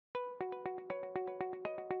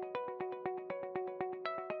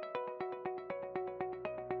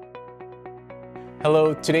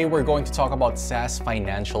Hello, today we're going to talk about SaaS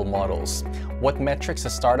financial models, what metrics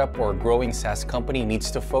a startup or growing SaaS company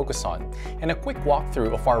needs to focus on, and a quick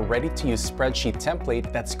walkthrough of our ready-to-use spreadsheet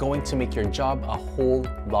template that's going to make your job a whole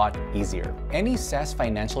lot easier. Any SaaS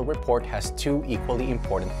financial report has two equally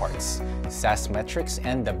important parts, SaaS metrics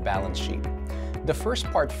and the balance sheet. The first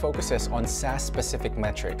part focuses on SaaS-specific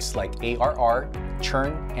metrics like ARR,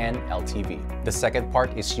 churn, and LTV. The second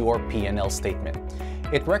part is your P&L statement.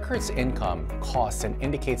 It records income, costs, and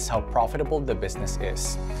indicates how profitable the business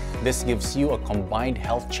is. This gives you a combined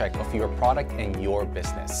health check of your product and your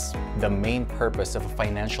business. The main purpose of a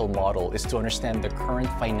financial model is to understand the current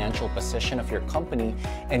financial position of your company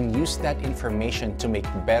and use that information to make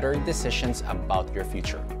better decisions about your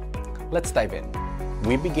future. Let's dive in.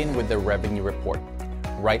 We begin with the revenue report.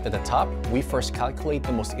 Right at the top, we first calculate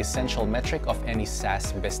the most essential metric of any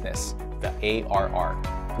SaaS business, the ARR.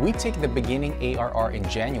 We take the beginning ARR in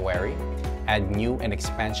January, add new and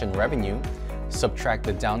expansion revenue, subtract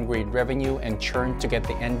the downgrade revenue, and churn to get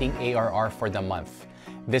the ending ARR for the month.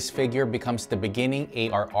 This figure becomes the beginning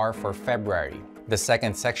ARR for February. The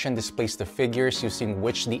second section displays the figures using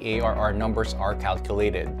which the ARR numbers are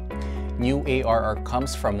calculated. New ARR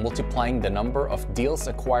comes from multiplying the number of deals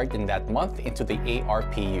acquired in that month into the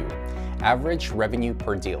ARPU, average revenue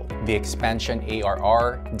per deal. The expansion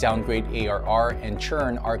ARR, downgrade ARR, and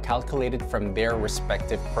churn are calculated from their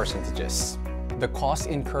respective percentages. The cost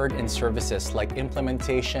incurred in services like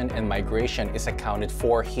implementation and migration is accounted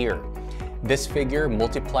for here. This figure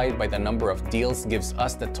multiplied by the number of deals gives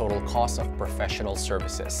us the total cost of professional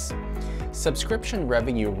services. Subscription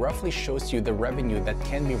revenue roughly shows you the revenue that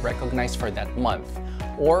can be recognized for that month,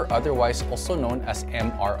 or otherwise also known as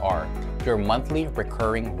MRR, your monthly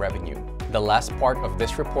recurring revenue. The last part of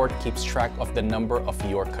this report keeps track of the number of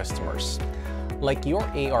your customers. Like your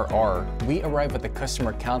ARR, we arrive at the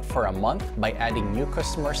customer count for a month by adding new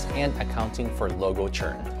customers and accounting for logo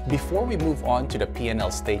churn. Before we move on to the P&L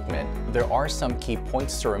statement, there are some key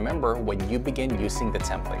points to remember when you begin using the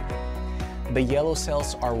template. The yellow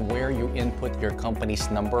cells are where you input your company's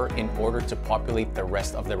number in order to populate the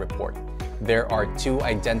rest of the report. There are two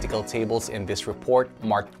identical tables in this report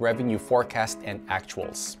marked revenue forecast and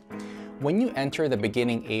actuals. When you enter the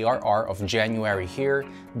beginning ARR of January here,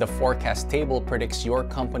 the forecast table predicts your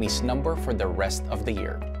company's number for the rest of the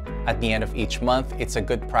year. At the end of each month, it's a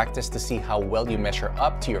good practice to see how well you measure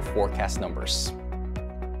up to your forecast numbers.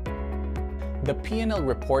 The P&L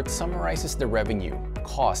report summarizes the revenue,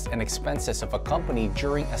 costs, and expenses of a company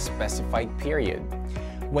during a specified period.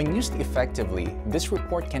 When used effectively, this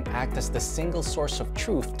report can act as the single source of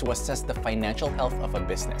truth to assess the financial health of a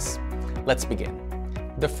business. Let's begin.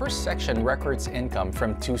 The first section records income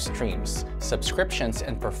from two streams, subscriptions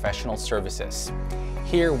and professional services.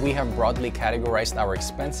 Here, we have broadly categorized our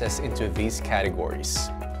expenses into these categories.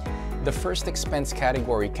 The first expense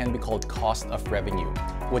category can be called cost of revenue,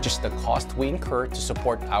 which is the cost we incur to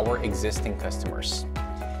support our existing customers.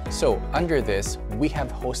 So, under this, we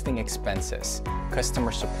have hosting expenses,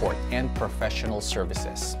 customer support, and professional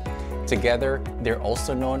services. Together, they're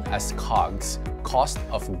also known as COGS, cost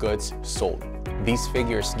of goods sold. These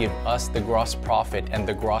figures give us the gross profit and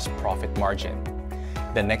the gross profit margin.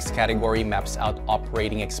 The next category maps out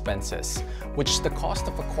operating expenses, which is the cost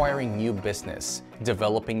of acquiring new business,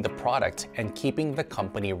 developing the product, and keeping the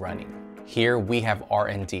company running. Here we have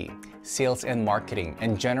R&D, sales and marketing,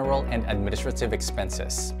 and general and administrative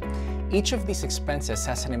expenses. Each of these expenses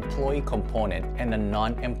has an employee component and a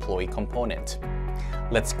non-employee component.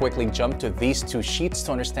 Let's quickly jump to these two sheets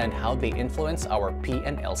to understand how they influence our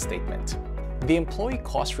P&L statement. The employee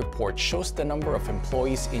cost report shows the number of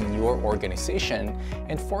employees in your organization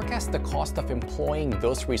and forecasts the cost of employing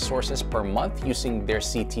those resources per month using their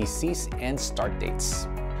CTCs and start dates.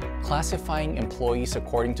 Classifying employees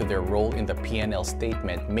according to their role in the P&L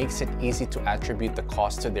statement makes it easy to attribute the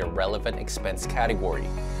cost to their relevant expense category.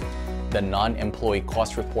 The non-employee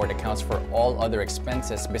cost report accounts for all other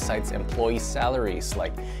expenses besides employee salaries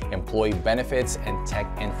like employee benefits and tech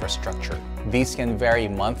infrastructure. These can vary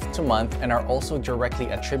month to month and are also directly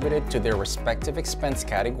attributed to their respective expense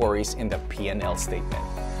categories in the P&L statement.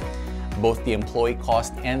 Both the employee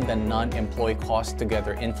cost and the non-employee cost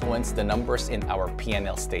together influence the numbers in our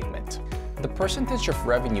P&L statement. The percentage of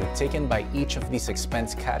revenue taken by each of these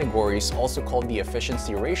expense categories, also called the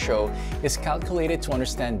efficiency ratio, is calculated to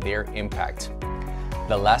understand their impact.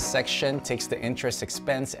 The last section takes the interest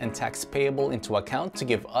expense and tax payable into account to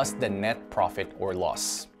give us the net profit or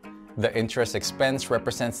loss. The interest expense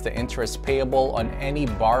represents the interest payable on any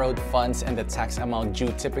borrowed funds, and the tax amount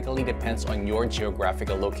due typically depends on your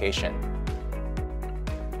geographical location.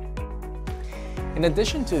 In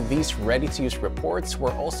addition to these ready-to-use reports,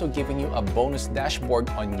 we're also giving you a bonus dashboard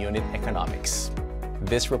on unit economics.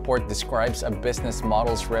 This report describes a business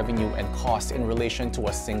model's revenue and cost in relation to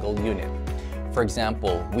a single unit. For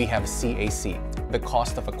example, we have CAC, the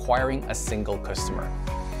cost of acquiring a single customer.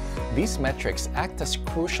 These metrics act as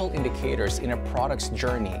crucial indicators in a product's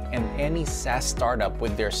journey, and any SaaS startup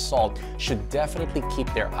with their salt should definitely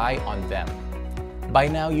keep their eye on them. By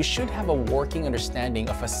now, you should have a working understanding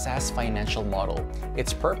of a SaaS financial model,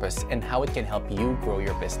 its purpose, and how it can help you grow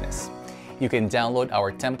your business. You can download our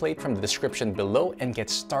template from the description below and get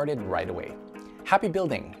started right away. Happy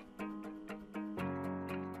building!